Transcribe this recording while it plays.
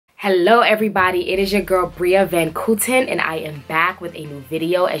Hello everybody, it is your girl Bria Van Kooten and I am back with a new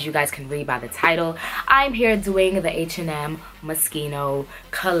video. As you guys can read by the title, I'm here doing the H&M Moschino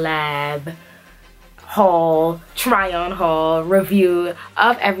collab haul, try on haul, review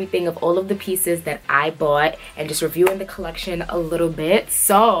of everything, of all of the pieces that I bought, and just reviewing the collection a little bit.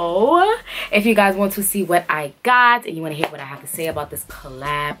 So if you guys want to see what I got and you want to hear what I have to say about this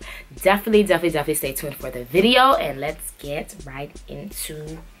collab, definitely stay tuned for the video, and let's get right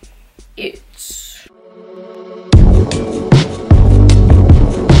into it.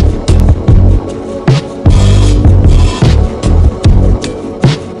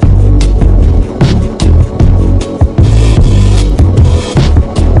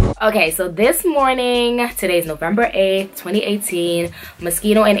 Okay, so this morning, today is November 8th, 2018,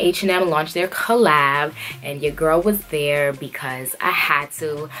 Moschino and H&M launched their collab, and your girl was there because I had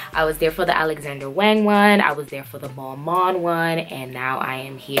to. I was there for the Alexander Wang one, I was there for the Balmain one, and now I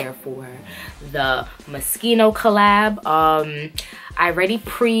am here for the Moschino collab. I already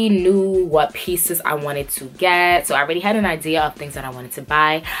knew what pieces I wanted to get, so I already had an idea of things that I wanted to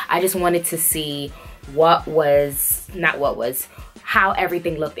buy. I just wanted to see how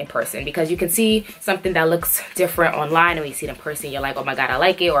everything looked in person, because you can see something that looks different online, and when you see it in person, you're like, oh my god, I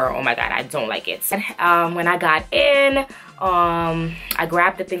like it, or oh my god, I don't like it. When I got in, I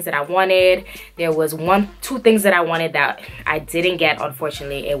grabbed the things that I wanted. There was two things that I wanted that I didn't get,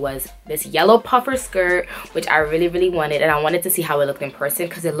 unfortunately. It was this yellow puffer skirt, which I really wanted, and I wanted to see how it looked in person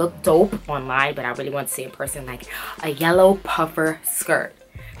because it looked dope online, but I really wanted to see in person, like a yellow puffer skirt.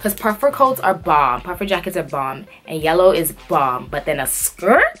 Because puffer coats are bomb, puffer jackets are bomb, and yellow is bomb. But then a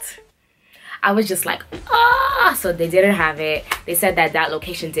skirt? I was just like, ah! So they didn't have it. They said that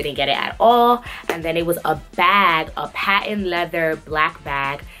location didn't get it at all. And then it was a bag, a patent leather black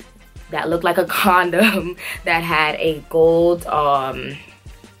bag that looked like a condom that had a gold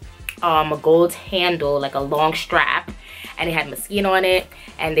handle, like a long strap. And it had Moschino on it.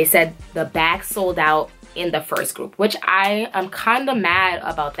 And they said the bag sold out in the first group, which I am kind of mad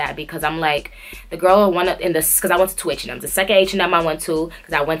about that, because I'm like, the girl because I went to two H&Ms. The second H&M I went to,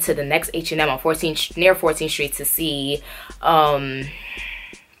 because I went to the next H&M on near 14th Street to see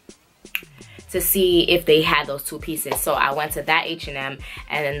if they had those two pieces. So I went to that H&M,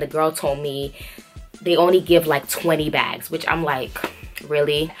 and then the girl told me they only give like 20 bags, which I'm like,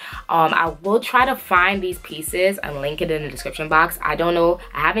 really? I will try to find these pieces and link it in the description box. I don't know,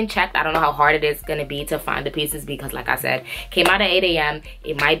 I haven't checked. I don't know how hard it is gonna be to find the pieces, because like I said, came out at 8 a.m.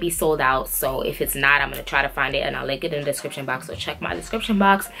 It might be sold out, so if it's not, I'm gonna try to find it and I'll link it in the description box. So check my description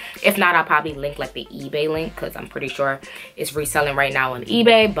box. If not, I'll probably link like the eBay link, because I'm pretty sure it's reselling right now on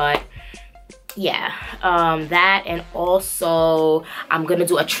eBay. But yeah, that, and also I'm gonna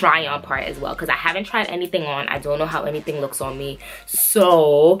do a try on part as well, because I haven't tried anything on. I don't know how anything looks on me,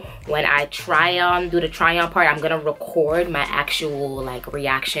 so when I do the try on part, I'm gonna record my actual like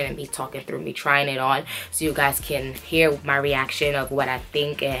reaction and me talking through me trying it on, so you guys can hear my reaction of what I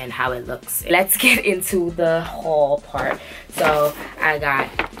think and how it looks. Let's get into the haul part. So I got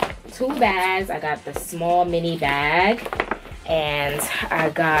two bags. I got the small mini bag, and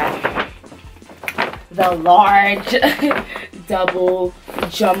I got the large double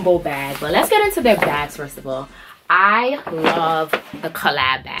jumbo bag. But let's get into their bags first of all. I love the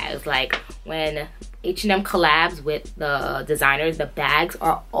collab bags. Like when H&M collabs with the designers, the bags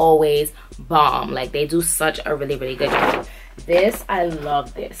are always bomb. Like they do such a really good job. This, I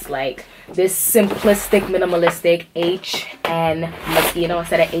love this. Like this simplistic, minimalistic H&M Moschino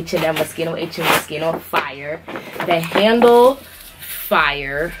instead of H&M Moschino, H&M Moschino, fire. The handle,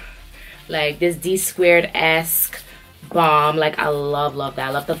 fire. Like this D squared-esque bomb. Like I love that. I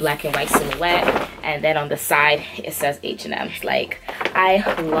love the black and white silhouette, and then on the side it says H&M. Like I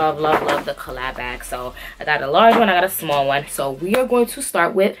love the collab bag. So I got a large one, I got a small one. So we are going to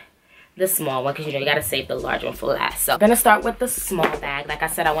start with the small one, because you know you gotta save the large one for last. So I'm gonna start with the small bag. Like I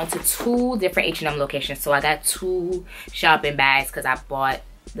said, I went to two different H&M locations, so I got two shopping bags because I bought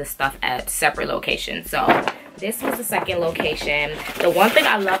the stuff at separate locations. So this was the second location. The one thing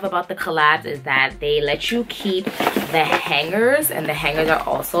I love about the collabs is that they let you keep the hangers, and the hangers are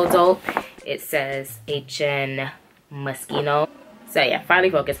also dope. It says H&M Moschino. So yeah, finally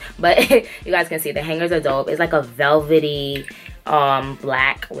focus. But you guys can see the hangers are dope. It's like a velvety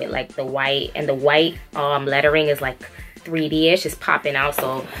black with like the white, and the white lettering is like 3D-ish, is popping out.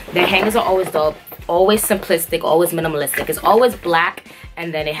 So the hangers are always dope, always simplistic, always minimalistic. It's always black,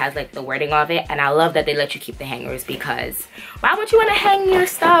 and then it has like the wording of it, and I love that they let you keep the hangers, because why would you want to hang your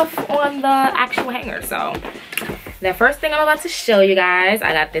stuff on the actual hanger? So the first thing I'm about to show you guys,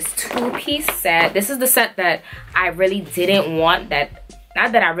 I got this two-piece set. This is the set that I really didn't want, that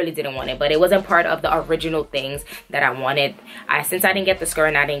not that I really didn't want it, but it wasn't part of the original things that I wanted. Since I didn't get the skirt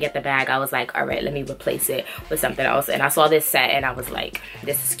and I didn't get the bag, I was like, all right, let me replace it with something else. And I saw this set and I was like,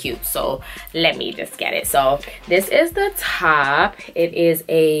 this is cute, so let me just get it. So this is the top. It is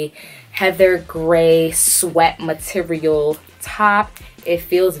a heather gray sweat material top. It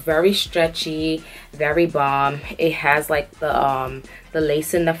feels very stretchy, very bomb. It has like the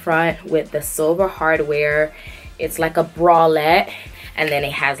lace in the front with the silver hardware. It's like a bralette, and then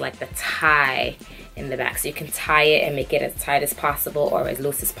it has like the tie in the back, so you can tie it and make it as tight as possible or as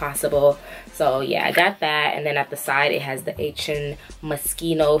loose as possible. So yeah, I got that. And then at the side it has the H&M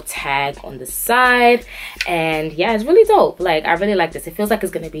Moschino tag on the side, and yeah, it's really dope. Like, I really like this. It feels like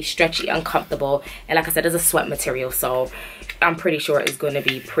it's gonna be stretchy, uncomfortable, and like I said, it's a sweat material, so I'm pretty sure it's gonna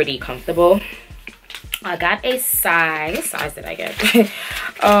be pretty comfortable. I got a size. What size did I get?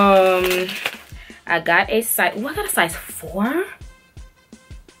 I got a size. Oh, I got a size 4.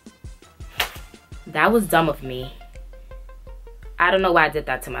 That was dumb of me. I don't know why I did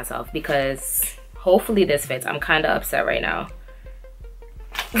that to myself, because hopefully this fits. I'm kind of upset right now.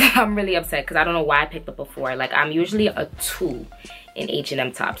 I'm really upset because I don't know why I picked up a 4. Like, I'm usually a 2 in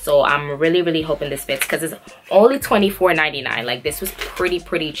H&M tops, so I'm really hoping this fits, because it's only $24.99. Like, this was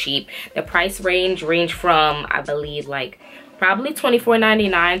pretty cheap. The price range from, I believe, like probably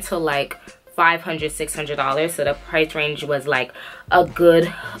 $24.99 to like $500, $600. So the price range was like a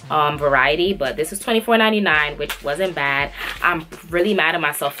good variety, but this is $24.99, which wasn't bad. I'm really mad at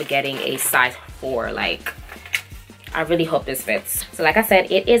myself for getting a size 4. Like, I really hope this fits. So like I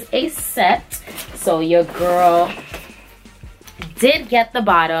said, it is a set, so your girl did get the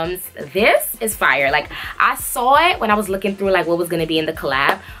bottoms. This is fire. Like, I saw it when I was looking through like what was gonna be in the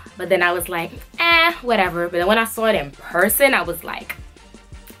collab, but then I was like, whatever. But then when I saw it in person, I was like,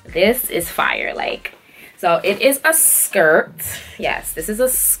 this is fire. Like, so it is a skirt. Yes, this is a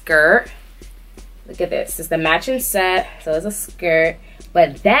skirt. Look at this. It's the matching set, so it's a skirt.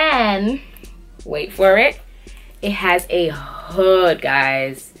 But then, wait for it, it has a hood,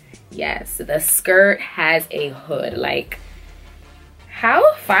 guys. Yes, the skirt has a hood. Like,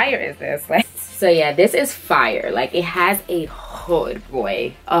 how fire is this? Like, so yeah, this is fire. Like, it has a hood,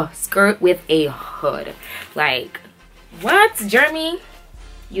 boy. A skirt with a hood. Like, what, Jeremy?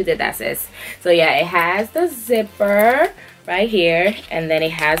 You did that, sis. So yeah, it has the zipper right here, and then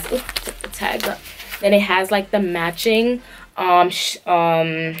it has, oops, put the tag up. Then it has like the matching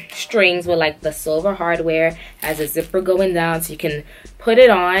strings with like the silver hardware. Has a zipper going down so you can put it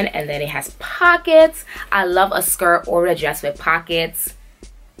on, and then it has pockets. I love a skirt or a dress with pockets.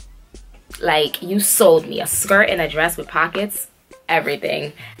 Like, you sold me. A skirt and a dress with pockets,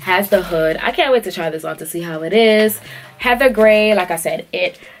 everything. Has the hood. I can't wait to try this on to see how it is. Heather gray, like I said,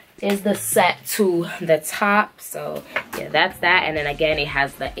 it is the set to the top. So yeah, that's that. And then again, it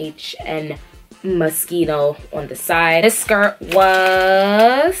has the H&M Moschino on the side. This skirt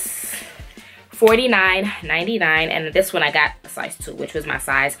was $49.99, and this one I got a size 2, which was my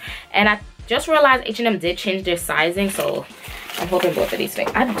size. And I just realized H&M did change their sizing, so I'm hoping both of these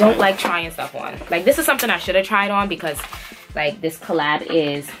fit. I don't like trying stuff on. Like, this is something I should have tried on, because like, this collab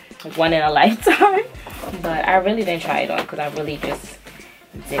is one in a lifetime. But I really didn't try it on because I really just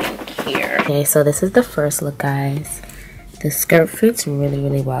didn't care. Okay, so this is the first look, guys. The skirt fits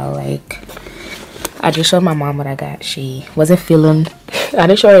really well. Like, I just showed my mom what I got. She wasn't feeling, I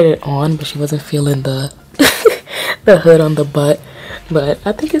didn't show it on, but she wasn't feeling the the hood on the butt. But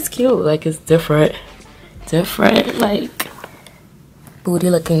I think it's cute. Like, it's different, like, booty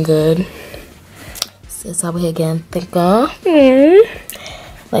looking good. Sis over here again, think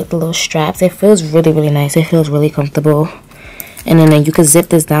like the little straps. It feels really nice. It feels really comfortable. And then you can zip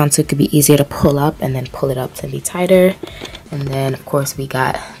this down so it could be easier to pull up, and then pull it up to be tighter. And then of course we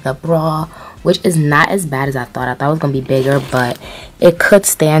got the bra, which is not as bad as I thought. I thought it was gonna be bigger, but it could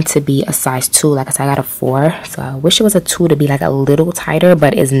stand to be a size 2. Like I said, I got a 4, so I wish it was a 2 to be like a little tighter,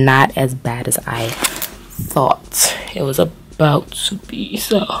 but it's not as bad as I thought it was about to be.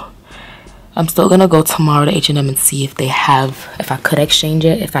 So I'm still gonna go tomorrow to H&M and see if they have, if I could exchange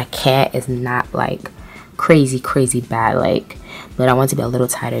it. If I can't, it's not like crazy bad, like, but I want to be a little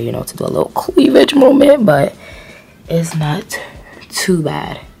tighter, you know, to do a little cleavage moment, but it's not too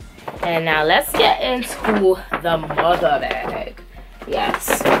bad. And now let's get into the mother bag.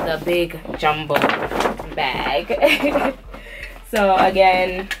 Yes, the big jumbo bag. So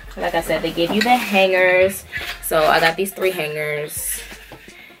again, like I said, they give you the hangers. So I got these 3 hangers.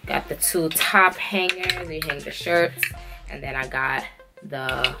 Got the 2 top hangers, you hang the shirts, and then I got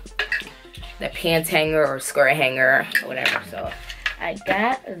the pants hanger or skirt hanger or whatever. So I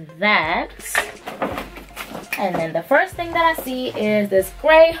got that. And then the first thing that I see is this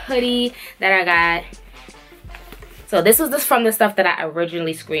gray hoodie that I got. So this was just from the stuff that I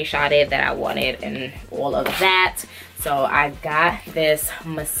originally screenshotted that I wanted and all of that. So I got this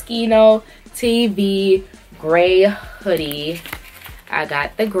Moschino TV gray hoodie. I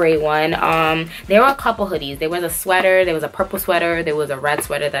got the gray one. There were a couple hoodies. There was a sweater, there was a purple sweater, there was a red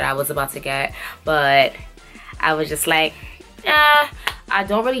sweater that I was about to get, but I was just like, I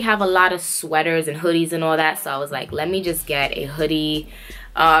don't really have a lot of sweaters and hoodies and all that, so I was like, let me just get a hoodie.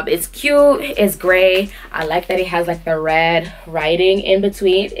 It's cute, it's gray. I like that it has like the red writing in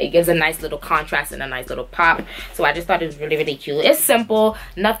between. It gives a nice little contrast and a nice little pop, so I just thought it was really, really cute. It's simple,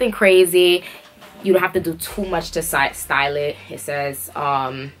 nothing crazy. You don't have to do too much to style it. It says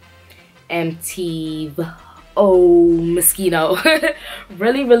Moschino.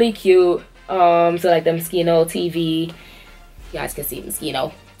 Really, really cute. So like the Moschino TV, you guys can see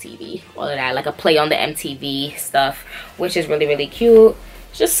Moschino TV, all of that, like a play on the MTV stuff, which is really, really cute.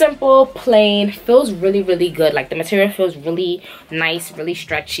 Just simple, plain, feels really, really good. Like the material feels really nice, really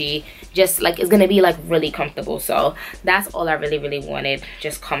stretchy, just like it's gonna be like really comfortable. So that's all I really, really wanted,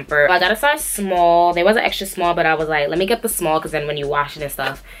 just comfort. I got a size small. There was an extra small, but I was like, let me get the small, because then when you wash it and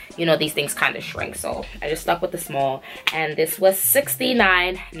stuff, you know, these things kind of shrink. So I just stuck with the small, and this was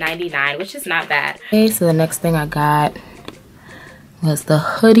 $69.99, which is not bad. Okay, so the next thing I got was the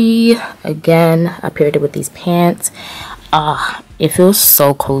hoodie. Again, I paired it with these pants. It feels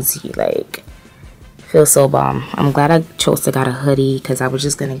so cozy, like feels so bomb. I'm glad I chose to get a hoodie, because I was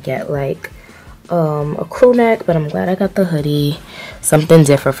just gonna get like a crew neck, but I'm glad I got the hoodie. Something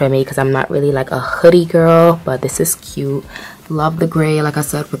different for me, because I'm not really like a hoodie girl, but this is cute. Love the gray, like I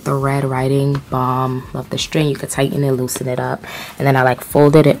said, with the red writing, bomb. Love the string. You could tighten it, loosen it up, and then I like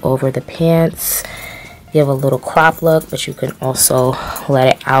folded it over the pants. You have a little crop look, but you can also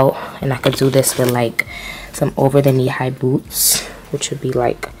let it out, and I could do this with like some over the knee high boots, which would be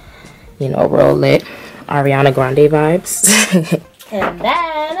like, you know, real lit Ariana Grande vibes. And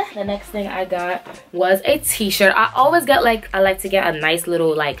then the next thing I got was a t-shirt. I always get like, I like to get a nice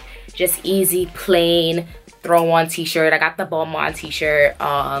little like just easy plain throw on t-shirt. I got the Balmain t-shirt.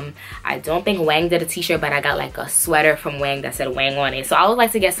 I don't think Wang did a t-shirt, but I got like a sweater from Wang that said Wang on it. So I would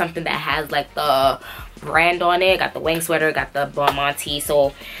like to get something that has like the brand on it. Got the Wang sweater, got the Balmain tee.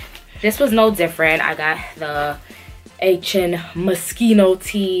 So this was no different. I got the H&M Moschino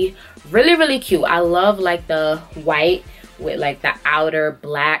tee. Really, really cute. I love like the white with like the outer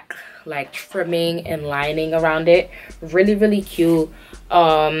black like trimming and lining around it. Really, really cute.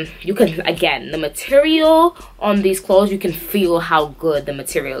 You can, again, the material on these clothes, you can feel how good the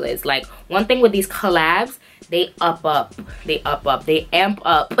material is. Like one thing with these collabs, they amp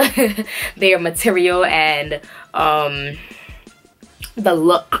up their material and the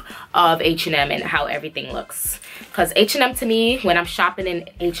look of H&M and how everything looks. Because H&M, to me, when I'm shopping in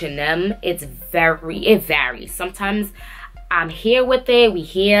H&M, it varies. Sometimes I'm here with it, we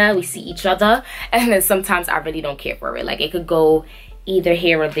see each other, and then sometimes I really don't care for it. Like it could go either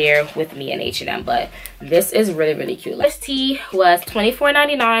here or there with me in H&M, but this is really, really cute. This tee was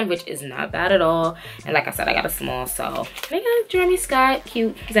 $24.99, which is not bad at all. And like I said, I got a small, so I got Jeremy Scott,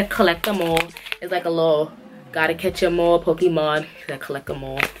 cute. He's like collect them all. It's like a little gotta catch them all Pokemon. He's like collect them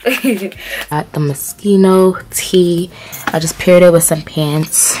all. Got the Moschino tee. I just paired it with some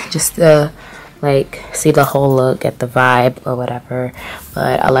pants just to like see the whole look, get the vibe or whatever.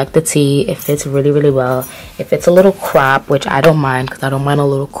 But I like the tee. It fits really, really well. If it's a little crop, which I don't mind, because I don't mind a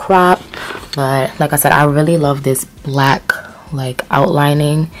little crop, but like I said, I really love this black like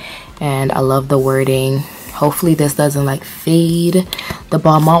outlining, and I love the wording. Hopefully this doesn't like fade. The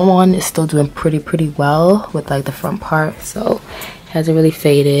Balmain one is still doing pretty well with like the front part, so it hasn't really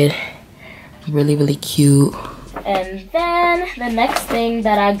faded. Really, really cute. And then the next thing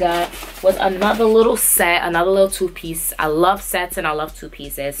that I got was another little set, another little two-piece. I love sets and I love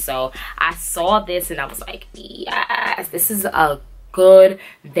two-pieces, so I saw this and I was like, yes, this is a good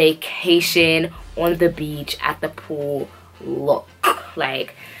vacation on the beach at the pool look.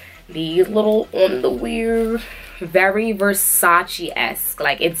 Like these little underwear, very Versace-esque.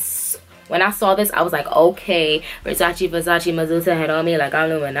 Like it's, when I saw this, I was like, okay, Versace, Medusa had on me, like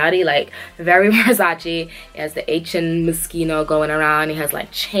I'm Illuminati, like very Versace. It has the H&M Moschino going around. It has like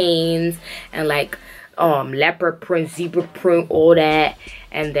chains and like leopard print, zebra print, all that.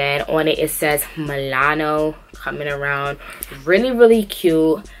 And then on it, it says Milano coming around. Really, really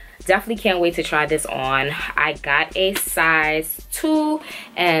cute. Definitely can't wait to try this on. I got a size 2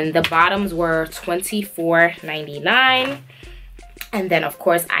 and the bottoms were $24.99. And then of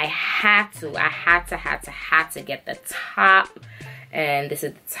course I had to get the top. And this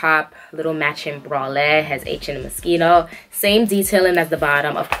is the top, little matching bralette, has H&M Moschino. Same detailing as the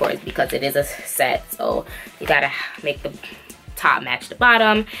bottom, of course, because it is a set, so you gotta make the top match the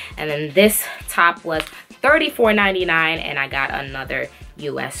bottom. And then this top was $34.99, and I got another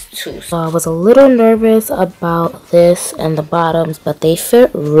US too. So I was a little nervous about this and the bottoms, but they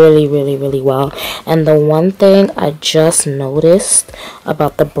fit really well. And the one thing I just noticed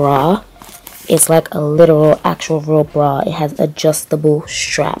about the bra, it's like a literal actual real bra. It has adjustable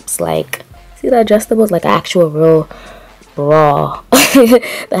straps. Like, see the adjustables? Like actual real bra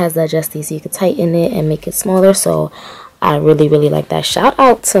that has the adjusty, so you can tighten it and make it smaller. So I really like that. Shout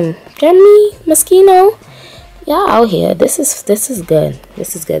out to H&M Moschino. Y'all out here. This is good.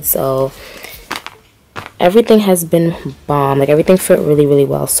 This is good. So everything has been bomb. Like everything fit really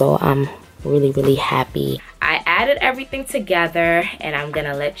well. So I'm really happy. I added everything together, and I'm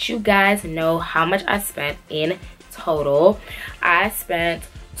gonna let you guys know how much I spent in total. I spent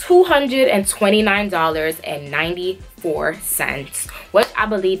 $229.94, which I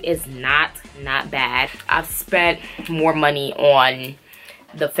believe is not bad. I've spent more money on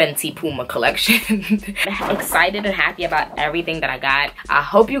the Fenty Puma collection. I'm excited and happy about everything that I got. I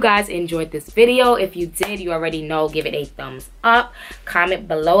hope you guys enjoyed this video. If you did, you already know, give it a thumbs up. Comment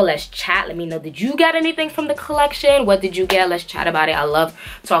below, let's chat. Let me know, did you get anything from the collection? What did you get? Let's chat about it. I love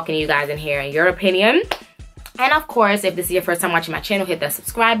talking to you guys and hearing your opinion. And of course, if this is your first time watching my channel, hit that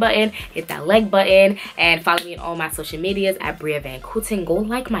subscribe button, hit that like button, and follow me on all my social medias at Bria Van Kooten. Go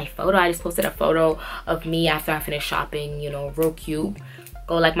like my photo. I just posted a photo of me after I finished shopping, you know, real cute.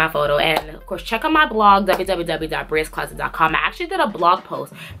 Go like my photo. And of course, check out my blog, www.briascloset.com. I actually did a blog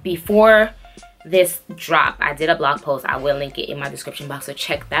post before this drop. I did a blog post. I will link it in my description box, so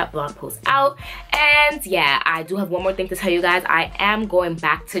check that blog post out. And yeah, I do have one more thing to tell you guys. I am going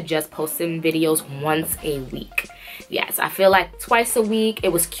back to just posting videos once a week. Yes, I feel like twice a week. It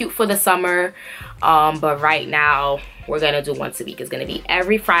was cute for the summer, but right now we're gonna do once a week. It's gonna be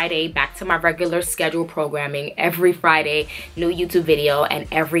every Friday, back to my regular schedule programming. Every Friday, new YouTube video, and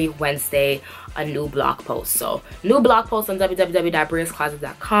every Wednesday, a new blog post. So new blog post on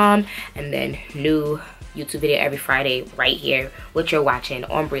www.briascloset.com, and then new YouTube video every Friday right here, what you're watching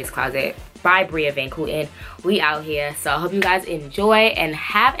on Bria's Closet by Bria Van Kooten. We out here. So I hope you guys enjoy and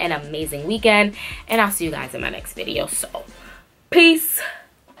have an amazing weekend, and I'll see you guys in my next video. So peace,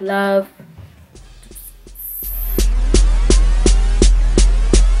 love,